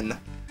again.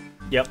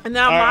 Yep. And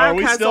now Are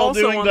we Mark has still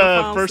also doing on the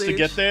final first to stage.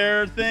 get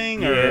there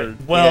thing? Yeah. Or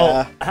Well,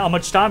 Yeah. how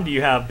much time do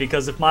you have?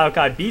 Because if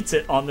Maokai beats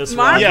it on this Maokai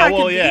round, yeah, can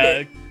well, beat yeah.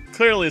 it.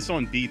 Clearly, if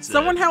someone beats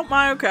Someone it. help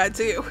Mayokai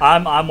too.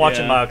 I'm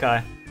watching Yeah.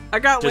 Maokai. I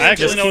got I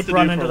actually Lantis. know what keep to do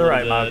running for to the a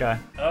right, little bit.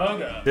 Malachi. Oh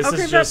god. This Okay,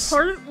 is that just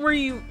part where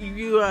you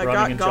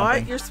running and got,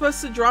 jumping. you're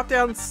supposed to drop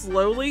down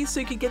slowly so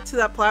you could get to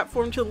that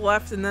platform to the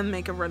left and then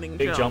make a running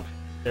big jump.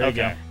 There you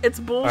go. Okay. It's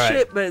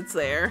bullshit, but it's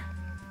there.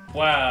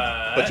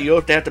 Wow. But you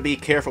have to be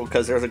careful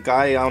because there's a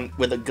guy on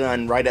with a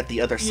gun right at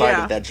the other side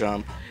Yeah. of that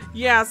jump.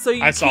 Yeah, so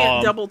you I saw can't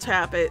him. double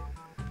tap it.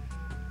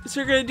 So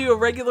you're gonna do a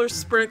regular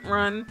sprint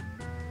run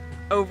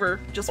over,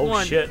 just Oh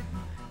one, shit.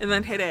 and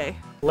then hit A.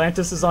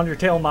 Lantis is on your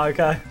tail,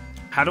 Malachi.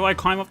 How do I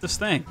climb up this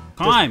thing?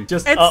 Climb.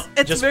 Just It's- up.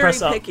 it's just very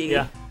press up. picky.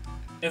 Yeah.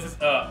 This is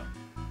up.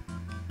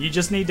 You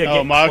just need to Oh,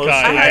 get Malachi.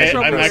 close to the had edge.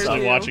 trouble I'm with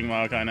actually you. watching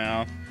Malachi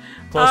now.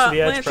 Close to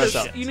the edge, Lantis, press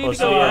up. you need Close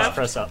to go the edge, left.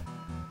 press up.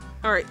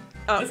 Alright,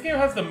 up. This game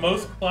has the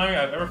most climbing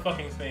I've ever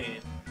fucking seen.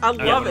 I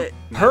love it.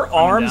 Her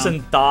arms down.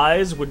 and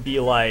thighs would be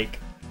like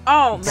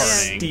Oh, man.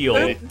 Burning.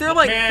 steel. They're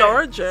like Man.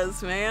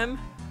 Tharjas, man.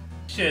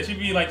 Shit, she'd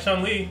be like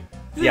Chun-Li.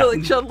 They're Yeah.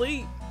 like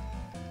Chun-Li.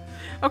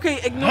 Okay,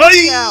 ignore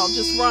Hey! the owl,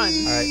 just run.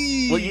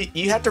 Alright. Well,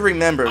 you have to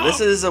remember, this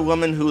is a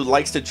woman who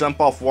likes to jump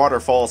off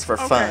waterfalls for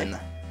Okay. fun.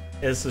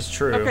 This is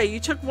true. Okay, you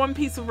took one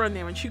piece of run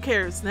damage. Who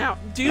cares? Now,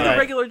 do the Alright.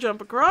 regular jump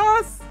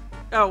across.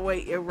 Oh,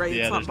 wait, you're right.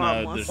 Yeah, It's not there's no-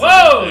 bottomless. there's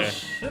no- Whoa! there.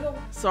 Shit.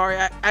 Sorry,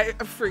 I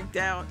freaked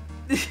out.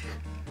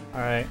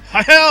 Alright.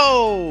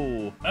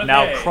 Hi-ho! Okay.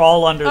 Now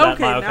crawl under that,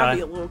 Okay, now be Malachi.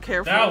 a little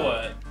careful. Now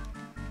what?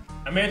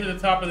 I made it to the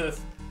top of this.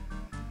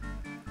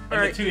 And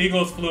Alright. the two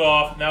eagles flew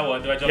off. Now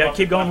what? Do I jump Yeah, off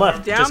keep the going platform?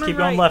 left. Down Just and keep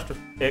going right. left,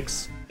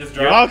 Ix. Just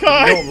drop.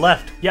 Malachi! Go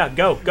left. Yeah,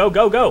 go. Go,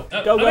 go, go.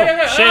 Go, go.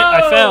 Okay. Shit,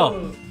 I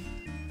fell.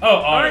 Oh,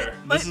 otter.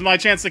 This is my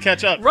chance to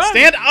catch up. Run!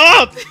 Stand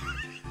up!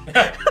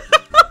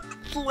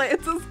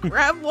 Lance is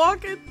crab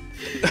walking.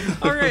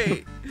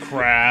 Alright.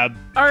 Crab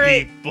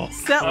Alright. people.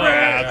 Settler,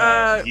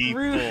 Crab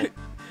people. Rude.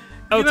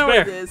 Oh, You it's know what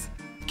it Bear. is.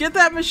 Get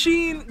that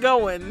machine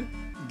going.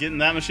 Getting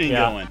that machine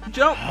Yeah. going.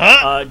 Jump.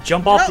 Huh?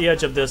 Jump off Yep. the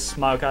edge of this,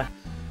 Malachi.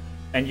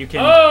 And you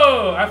can...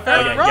 Oh, I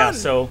found okay, it. run. yeah,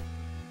 so...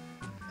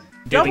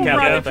 Do Double the run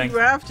countdown if thing. you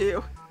have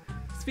to.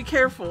 Just be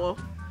careful.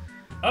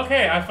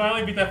 Okay, I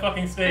finally beat that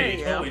fucking stage. There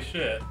you go. Holy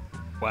shit.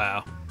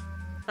 Wow.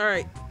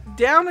 Alright.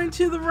 Down and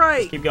to the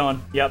right. Keep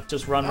going. Yep,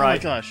 just run Oh my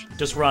right. gosh.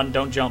 Just run,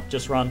 don't jump,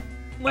 just run.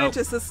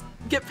 Lantis, just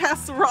get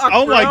past the rock,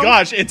 Oh my bro.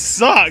 gosh, it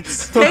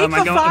sucks! Take Am I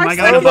the going- am I 5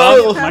 gonna seconds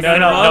go? to get past No, the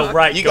no, rock. no,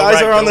 right. You go guys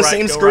right, are on go the right,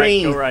 same go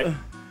screen. Right, go right.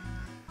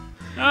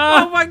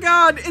 Oh my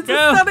god, it's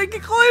Go. a stunning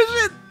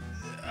conclusion!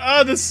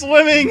 The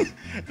swimming!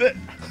 The-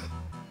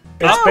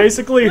 It's Oh,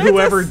 basically Lantis.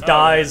 whoever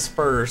dies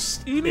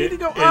first You need to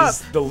go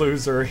is up. the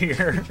loser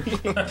here.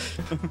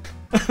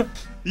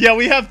 Yeah,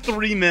 we have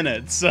 3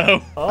 minutes,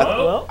 so... Oh,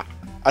 well.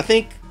 I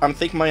think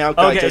my out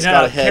guy Okay, just no,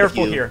 got ahead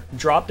careful of you. here.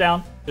 Drop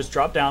down. Just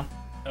drop down.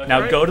 Okay.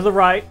 Now go to the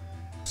right.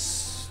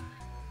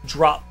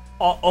 Drop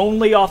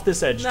only off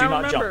this edge. Now Do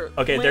not remember, jump.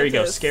 Okay, there you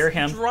go. Lantis, Scare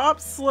him. Drop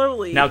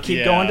slowly Now keep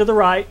Yeah. going to the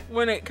right.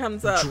 when it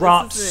comes up.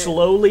 Drop This is it.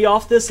 slowly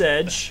off this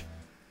edge.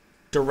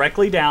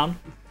 Directly down.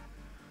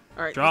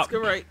 Alright, Drop. let's go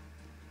right.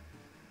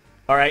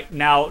 All right,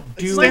 now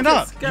do Stand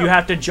up. Lantis, go. you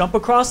have to jump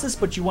across this,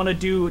 but you want to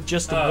do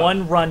just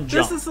one run This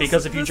jump is the-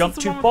 because if you this jump is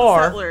the too one with the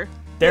far, settler.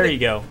 there Hit you it.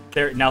 go.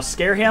 There now,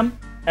 scare him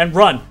and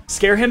run.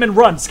 Scare him and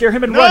run. Scare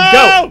him and No!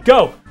 run.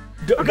 Go.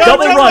 Double jump,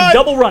 run. run.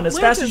 Double run as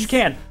fast as Lantis, you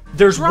can.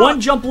 There's drop. one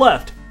jump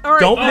left. Alright,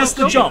 Don't oh, miss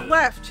the go jump.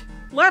 Left.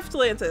 Left,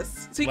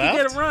 Lantis. So you can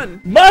Left? get a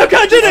run.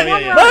 Mocha did it. Oh, yeah,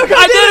 yeah. Mocha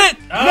I did it.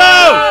 did it!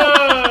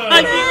 Oh!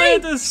 I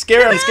beat Lantis!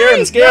 Scare him, scare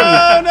him, scare him!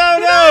 No, no,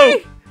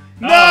 no!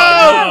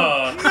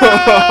 Oh,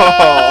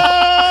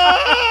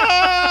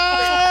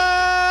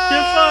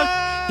 You're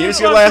fucked. Here's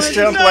your last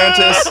jump,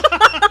 Lantis.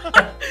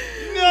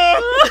 No!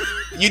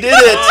 You did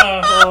it!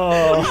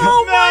 Oh.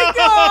 Oh my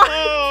god!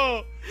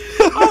 No!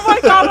 Oh my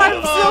god,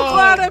 I'm so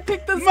glad I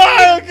picked this game.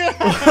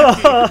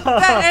 Mocha!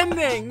 That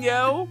ending,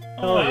 yo.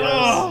 Oh,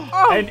 yes.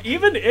 Oh, And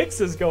even Ix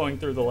is going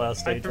through the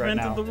last stage right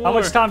prevented now. the How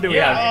war. much time do we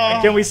Yeah.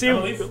 have? Can we see?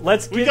 At least-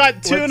 Let's get, We got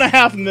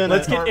 2.5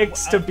 minutes. Let's get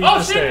Ix to beat Oh,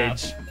 the shit.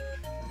 stage.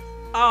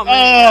 oh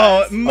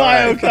Oh,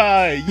 man.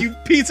 Mayokai, you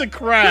piece of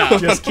crap!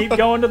 Just keep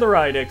going to the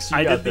right, Ix. You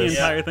I got did the this.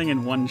 entire thing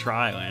in one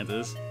try,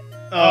 Lantis.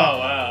 oh,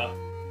 wow.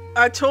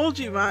 I told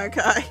you,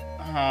 Malachi.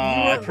 Oh,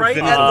 I went right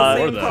prevented at the the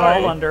war, same though. time.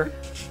 Crawl under.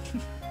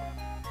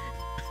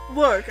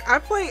 Look,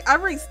 I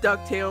race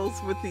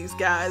DuckTales with these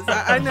guys.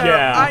 I know.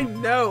 Yeah. I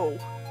know.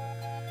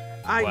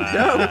 I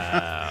know.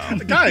 Wow.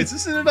 Guys,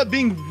 this ended up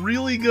being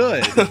really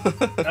good.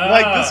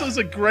 Like, this was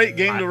a great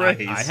game to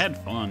race. I had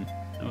fun.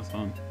 That was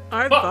fun.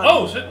 I had Oh, fun.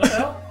 oh, shit, what the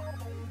hell?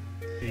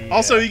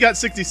 Also, you got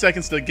 60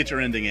 seconds to get your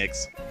ending,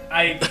 Ix.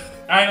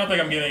 I don't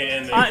think I'm getting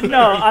an ending.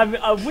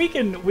 No, we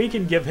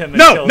can give him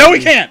No, until no, we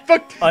he- can't.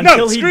 Fuck. until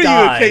No, he screw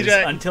dies. you,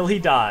 KJ. Until he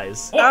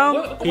dies.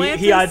 What? He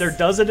Lantis- either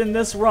does it in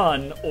this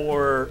run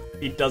or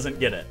he doesn't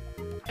get it.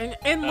 And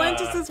in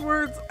Lantis's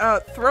words,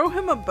 throw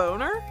him a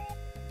boner.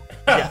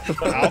 I'll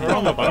throw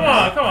him a Come bone.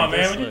 on,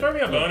 man. Would you throw me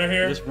a boner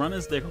here? Just run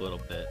his dick a little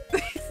bit.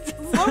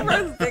 Slow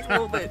his dick a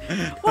little bit.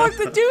 Look,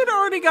 the dude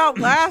already got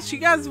last. You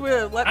guys would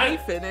have let me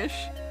finish.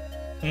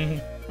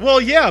 Well,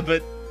 yeah,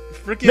 but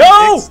freaking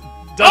No! Ix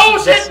doesn't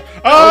Oh, shit!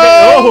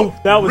 Oh,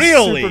 that was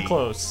really? super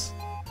close.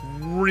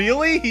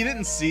 Really? He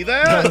didn't see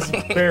That that? was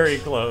very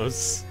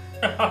close.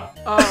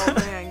 Oh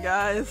man,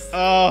 guys. Oh,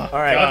 All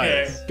right,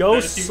 Okay. go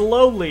Let's keep-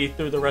 slowly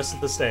through the rest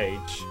of the stage.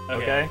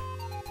 Okay.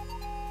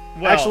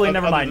 well, Actually,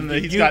 never other mind. than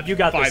that, he's You got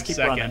got this. 5 Keep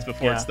seconds running.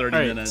 before it's Yeah. 30 All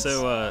right, minutes.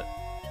 so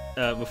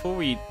before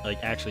we like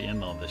actually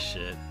end all this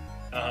shit,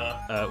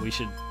 Uh-huh. we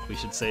should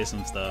say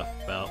some stuff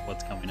about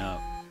what's coming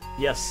up.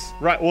 Yes.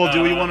 right. Well,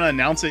 do we want to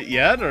announce it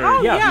yet, or?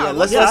 Oh, Yeah. yeah.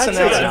 let's Yeah, announce I'd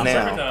say it announce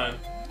Every now. time.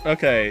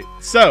 Okay,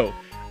 so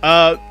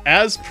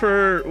as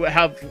per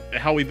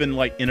how we've been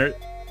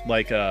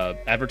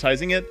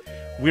advertising it,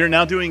 we are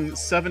now doing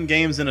 7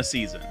 games in a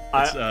season.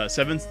 It's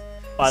 7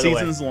 By the way,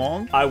 seasons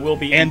long, I will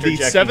be And the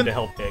interjecting seventh- to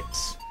help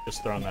picks.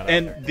 Just throwing that out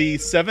and there. the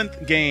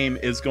 7th game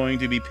is going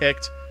to be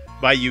picked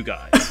by you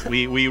guys.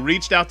 we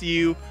reached out to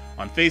you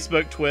on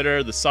Facebook,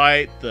 Twitter, the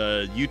site,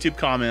 the YouTube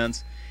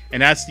comments,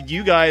 and asked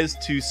you guys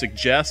to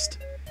suggest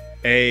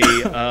a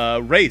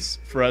race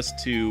for us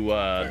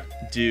to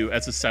do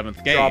as a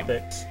 7th game. Draw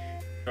picks.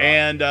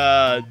 And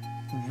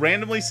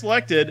randomly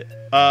selected,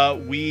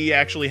 we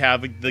actually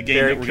have the game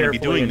Very that we're going to be carefully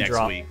doing and next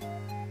drop. week.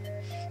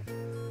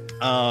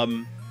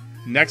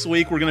 Next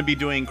week, we're going to be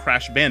doing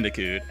Crash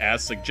Bandicoot,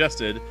 as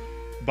suggested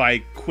by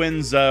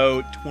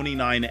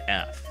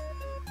Quinzo29F.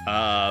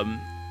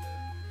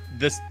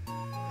 This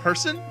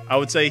person, I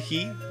would say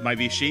he, might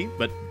be she,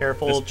 but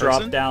Careful. this Drop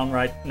person, down.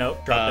 Right.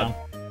 Nope. Drop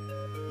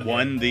down.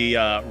 won the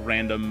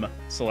random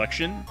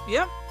selection,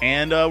 Yep.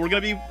 and we're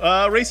going to be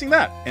racing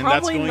that, and that's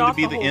Probably going not to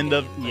be the the whole end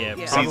of game. Yeah,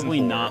 Yeah. season probably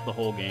 4. not the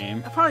whole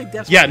game. I probably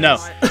definitely Yeah, no,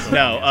 not.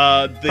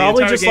 no. The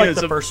Probably entire just game like is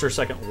the first or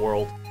second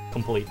world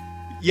complete.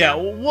 Yeah,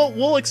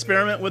 we'll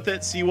experiment with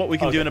it, see what we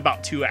can do Okay. in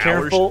about 2 hours.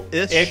 Careful.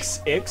 ish.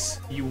 X.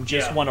 You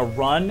just Yeah. want to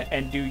run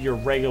and do your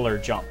regular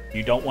jump.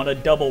 You don't want to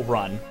double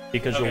run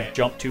because Okay. you'll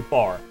jump too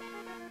far.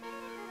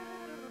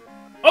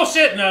 Oh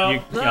shit, no. You,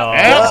 No. oh,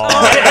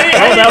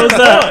 That was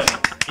that.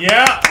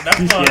 Yeah, that's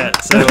fun. Yeah,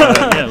 so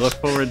yeah, look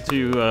forward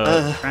to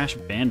Crash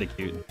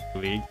Bandicoot next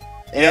week.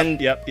 And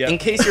Yep. in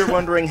case you're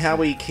wondering how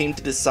we came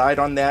to decide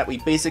on that, we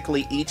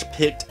basically each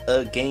picked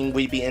a game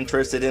we'd be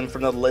interested in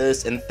from the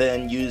list and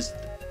then used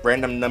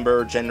random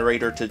number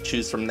generator to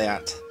choose from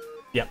that.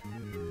 Yep.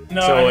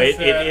 No, So I it, just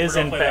it said is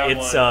we're in gonna play fact that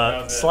it's one.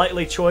 That was it.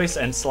 slightly choice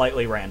and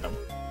slightly random.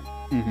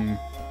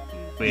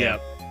 But Yeah.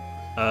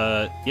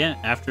 yeah,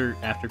 after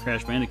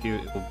Crash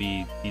Bandicoot, it will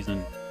be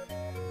season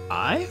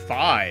 5,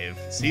 5.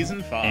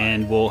 Season 5.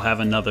 and we'll have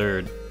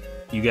another.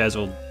 You guys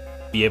will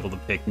be able to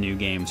pick new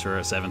games for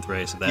a 7th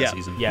race of that Yeah.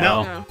 season. Yeah.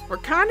 No. Yeah. We're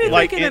kind of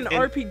Like, thinking an and-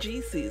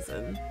 RPG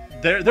season.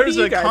 There's do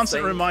you a guys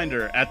constant think?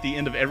 reminder at the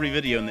end of every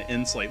video in the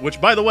end slate,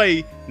 which, by the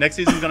way, next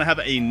season is going to have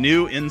a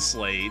new end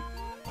slate.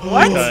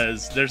 What?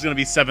 Because there's going to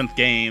be 7th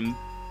game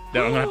that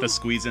I'm going to have to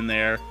squeeze in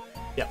there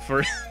Yep.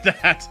 for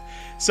that.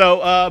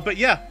 So, but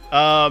yeah,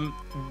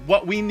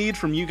 what we need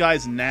from you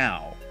guys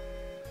now,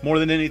 more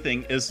than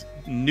anything, is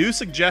new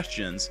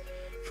suggestions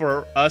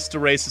for us to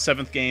race the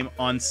 7th game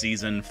on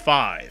season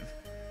 5.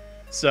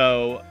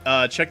 So,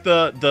 check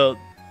the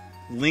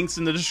links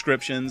in the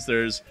descriptions.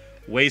 There's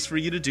ways for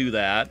you to do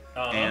that,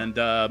 and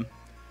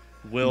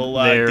we'll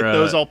They're, get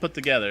those all put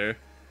together.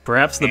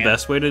 Perhaps the And-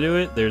 best way to do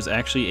it, there's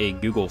actually a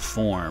Google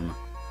form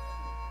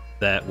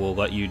that will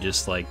let you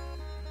just like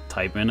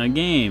type in a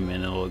game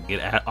and it'll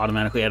get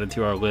automatically added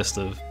to our list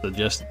of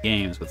suggested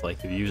games with like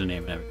the username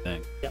and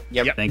everything.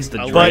 Yep. Thanks to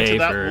A link Dre to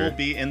that for will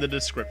be in the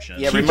description.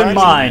 Yeah, Keep remind in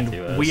me mind,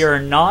 to us. we are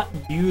not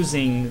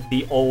using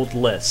the old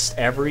list.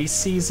 Every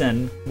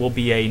season will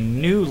be a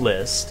new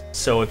list.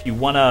 So if you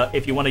wanna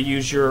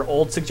use your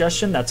old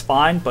suggestion, that's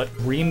fine. But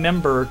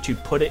remember to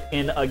put it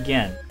in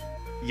again.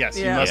 Yes,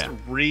 you Yeah. must Yeah.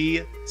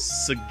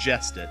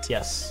 re-suggest it.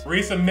 Yes.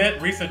 Resubmit,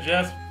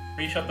 resuggest,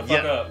 re-shut the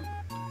fuck Yeah. up.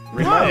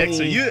 Remind Nick,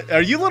 so me-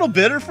 are you a little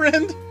bitter,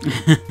 friend?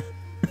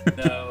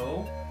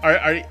 No.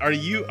 Are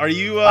you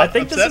I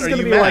think this upset? is Are gonna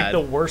you be mad? like the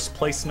worst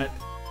placement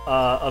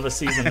of a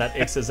season that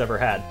Ix has ever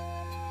had.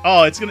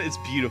 Oh, it's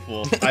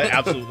beautiful. I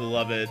absolutely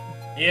love it.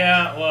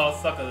 Yeah, well,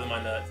 suck it in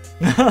my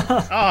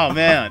nuts. Oh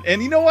man,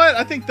 and you know what?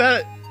 I think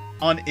that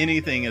on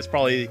anything is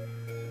probably,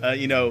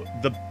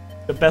 the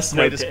The best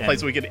way greatest to place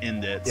end. we could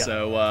end it. Yeah.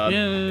 So,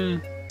 yeah.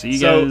 See you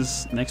so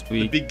guys next the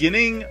week.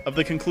 beginning of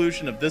the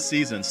conclusion of this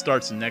season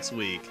starts next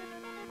week.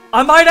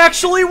 I might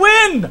actually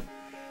win.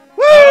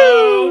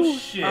 Oh,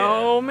 shit.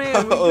 Oh man,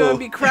 we're gonna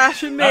be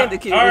crashing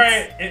Bandicoot.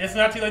 Alright, it's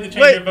not too late to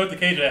change Wait. your vote to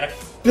K-Jack.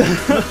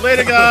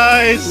 Later,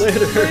 guys.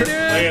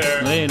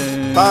 Later.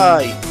 Later.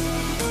 Bye.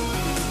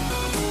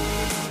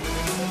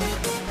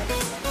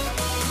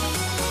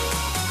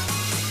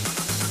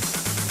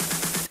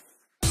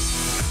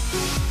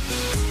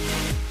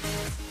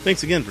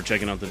 Thanks again for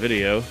checking out the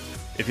video.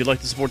 If you'd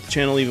like to support the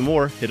channel even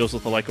more, hit us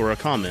with a like or a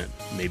comment,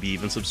 maybe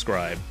even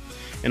subscribe.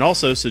 And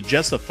also,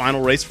 suggest a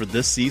final race for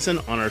this season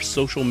on our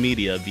social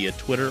media via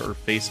Twitter or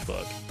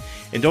Facebook.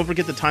 And don't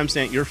forget to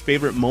timestamp your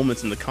favorite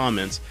moments in the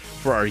comments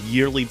for our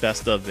yearly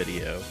best of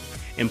video.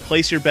 And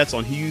place your bets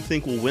on who you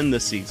think will win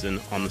this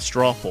season on the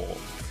straw poll.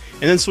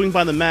 And then swing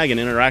by the mag and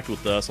interact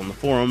with us on the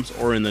forums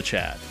or in the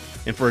chat.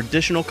 And for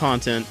additional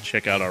content,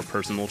 check out our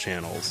personal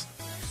channels.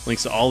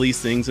 Links to all these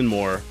things and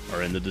more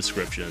are in the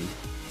description.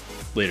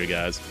 Later,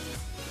 guys.